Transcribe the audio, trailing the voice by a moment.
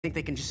think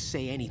they can just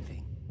say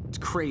anything. It's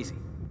crazy.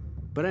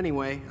 But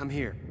anyway, I'm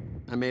here.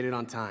 I made it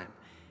on time.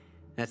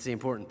 That's the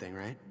important thing,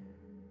 right?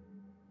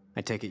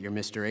 I take it you're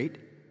Mr. 8?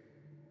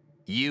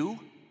 You?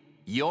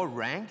 You're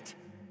ranked?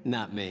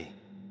 Not me.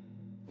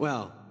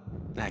 Well,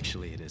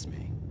 actually, it is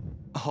me.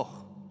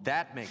 Oh,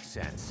 that makes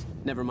sense.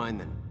 Never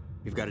mind then.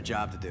 We've got a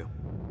job to do.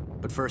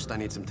 But first, I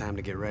need some time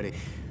to get ready.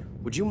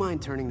 Would you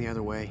mind turning the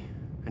other way?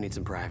 I need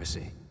some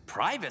privacy.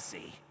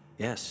 Privacy?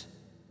 Yes.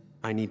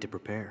 I need to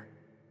prepare.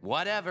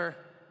 Whatever.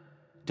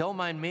 Don't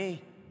mind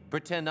me.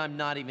 Pretend I'm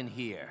not even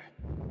here.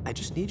 I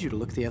just need you to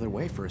look the other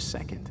way for a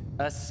second.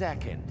 A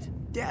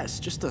second? Yes,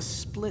 just a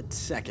split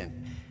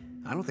second.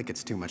 I don't think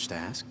it's too much to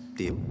ask.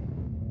 Deal?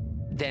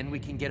 Then we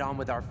can get on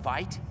with our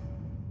fight?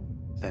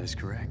 That is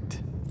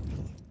correct.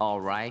 All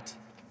right.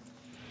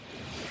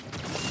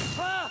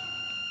 Ah!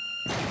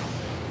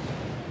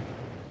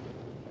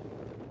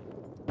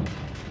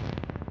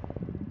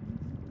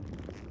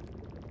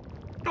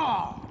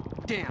 Oh,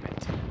 damn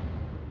it.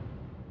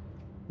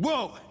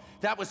 Whoa!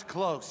 That was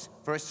close.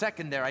 For a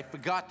second there, I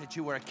forgot that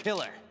you were a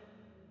killer.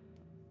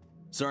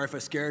 Sorry if I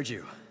scared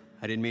you.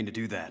 I didn't mean to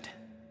do that.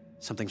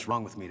 Something's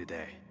wrong with me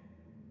today.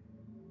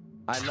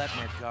 I let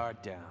my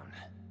guard down.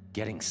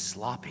 Getting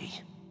sloppy.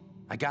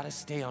 I gotta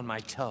stay on my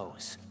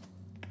toes.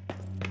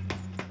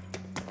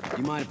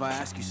 You mind if I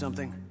ask you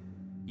something?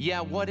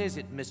 Yeah, what is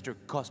it, Mr.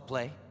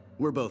 Cosplay?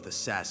 We're both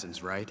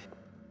assassins, right?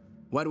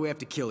 Why do we have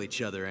to kill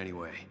each other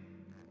anyway?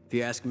 If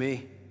you ask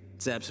me,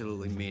 it's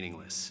absolutely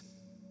meaningless.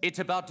 It's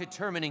about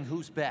determining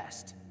who's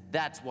best.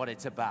 That's what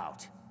it's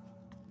about.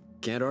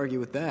 Can't argue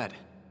with that.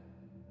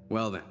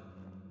 Well then,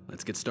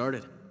 let's get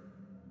started.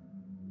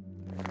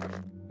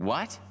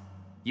 What?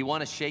 You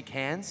want to shake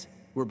hands?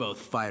 We're both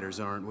fighters,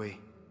 aren't we?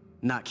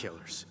 Not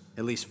killers,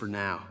 at least for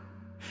now.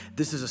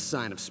 This is a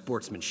sign of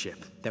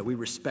sportsmanship, that we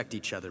respect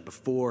each other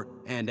before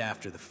and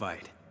after the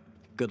fight.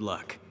 Good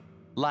luck.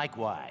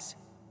 Likewise.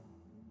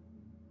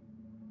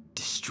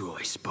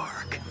 Destroy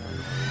Spark.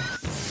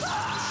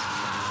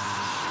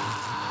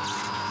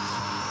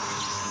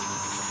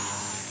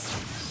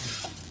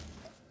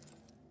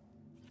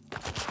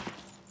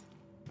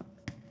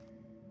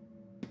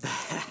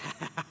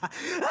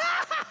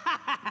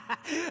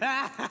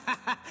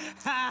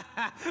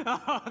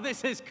 Oh,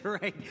 this is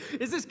great.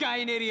 Is this guy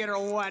an idiot or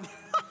what?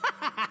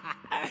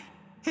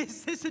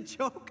 Is this a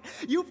joke?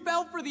 You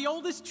fell for the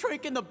oldest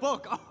trick in the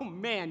book. Oh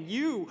man,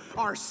 you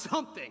are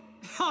something.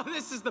 Oh,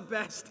 this is the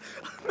best.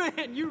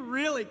 Man, you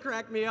really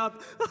cracked me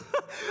up.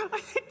 I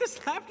think this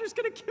laughter's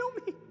gonna kill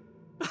me.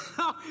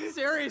 Oh,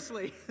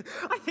 seriously,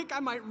 I think I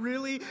might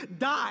really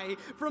die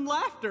from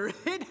laughter.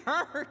 It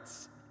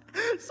hurts.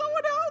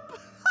 Someone help!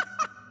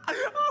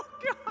 Oh,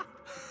 God.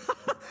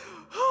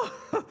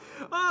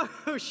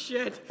 Oh,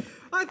 shit.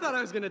 I thought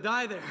I was gonna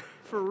die there.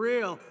 For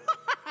real.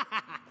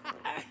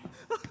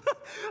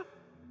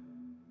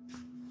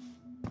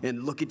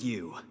 And look at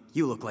you.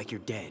 You look like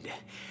you're dead.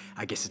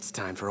 I guess it's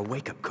time for a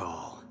wake-up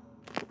call.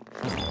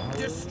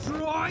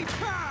 Destroy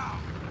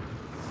town!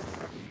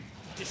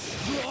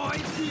 Destroy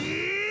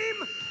team!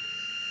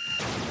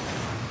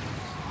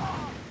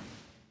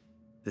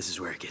 This is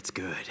where it gets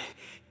good.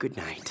 Good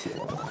night.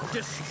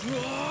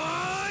 Destroy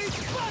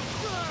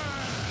Buster!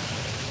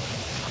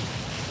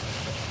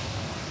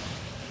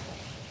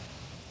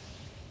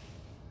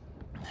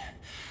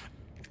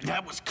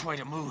 That was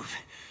quite a move.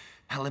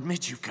 I'll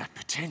admit you've got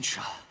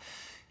potential.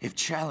 If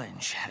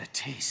Challenge had a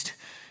taste,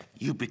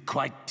 you'd be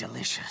quite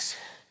delicious.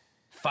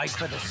 Fight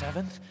for the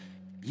 7th?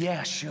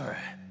 Yeah, sure.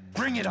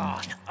 Bring it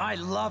on. I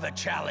love a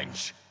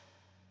challenge.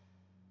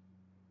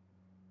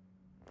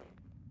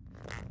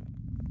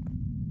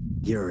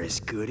 You're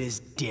as good as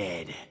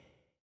dead.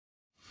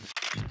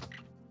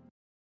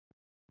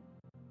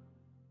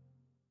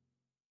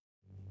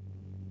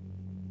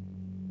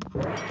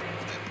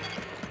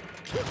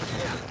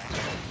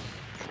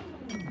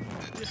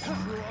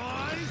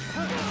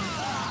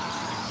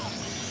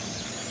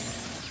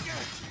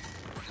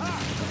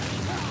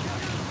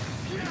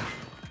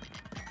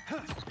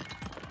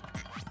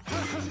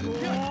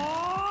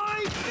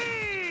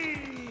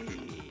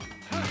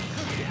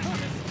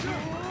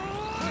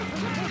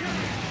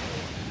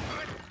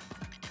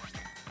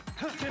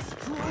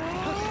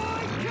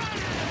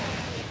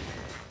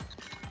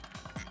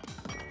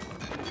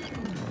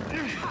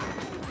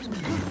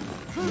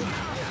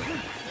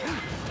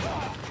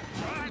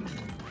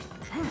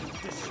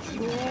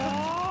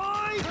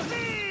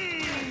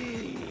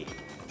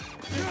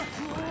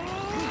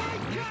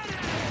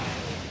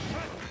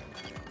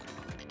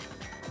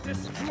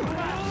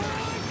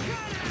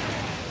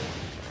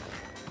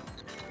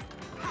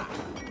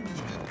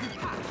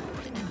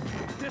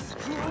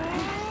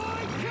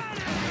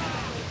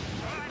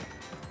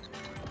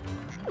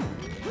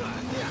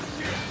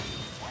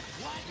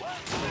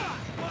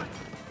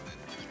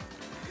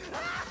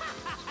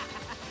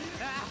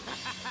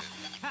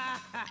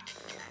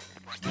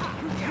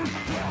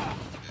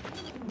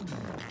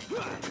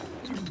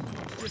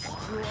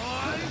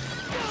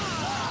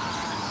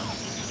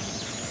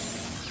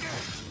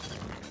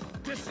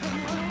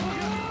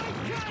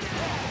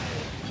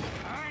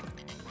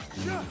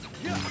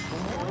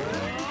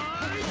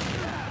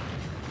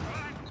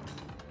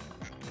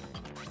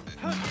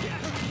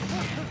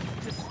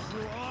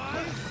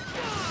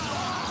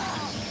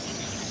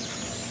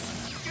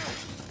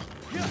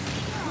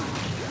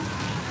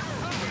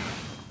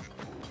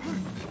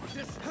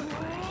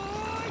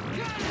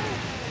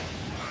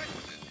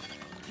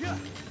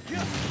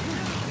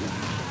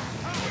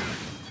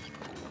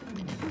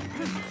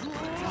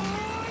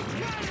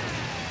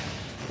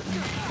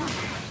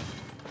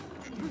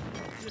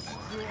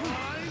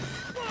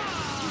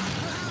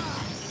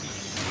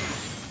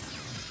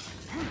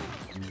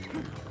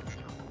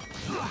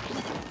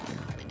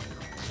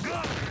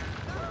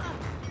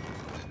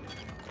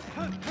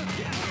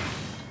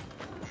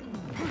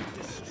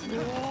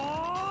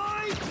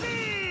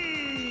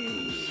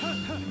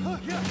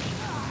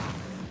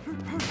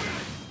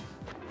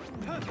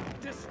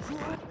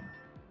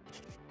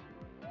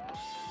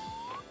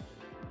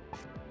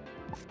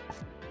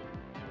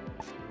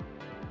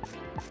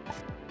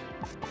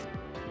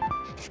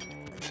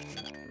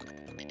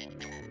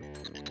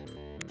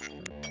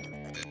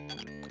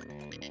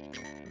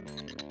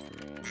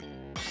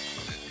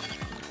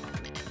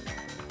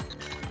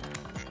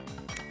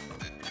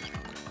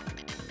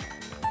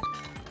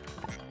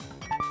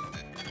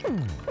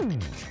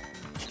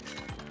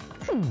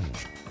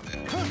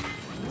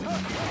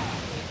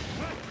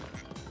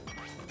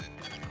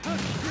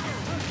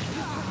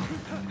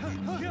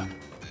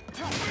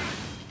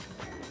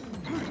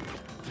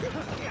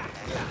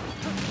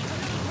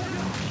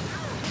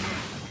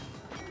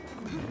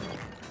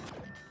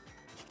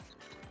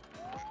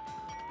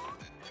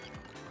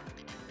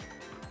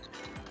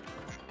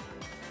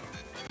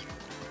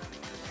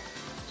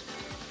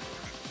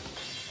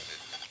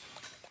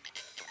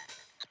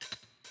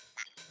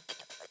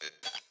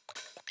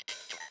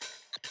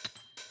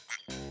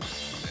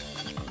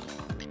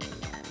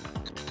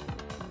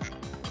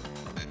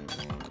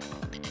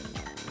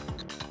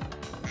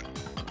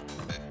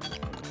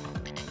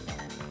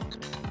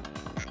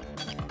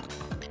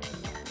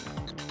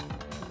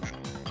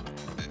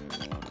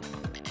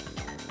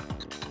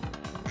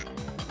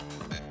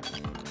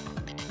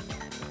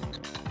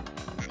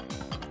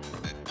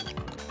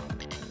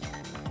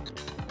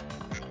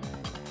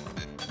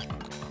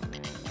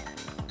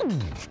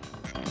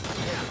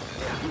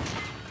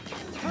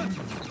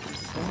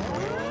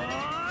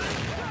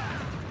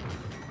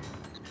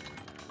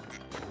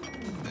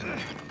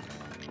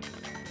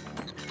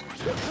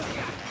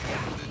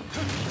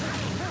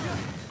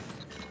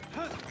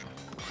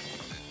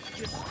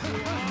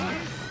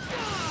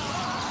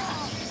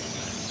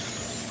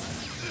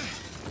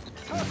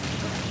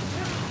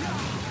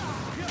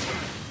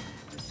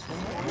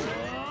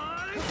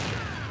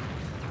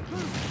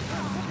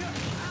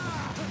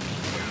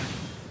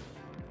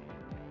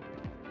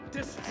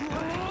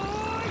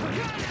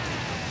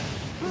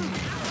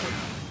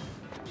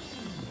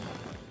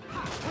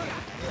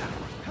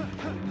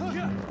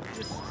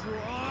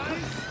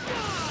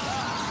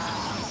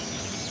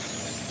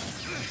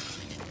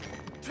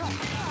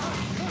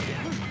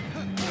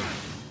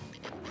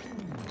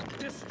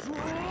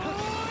 Destroy!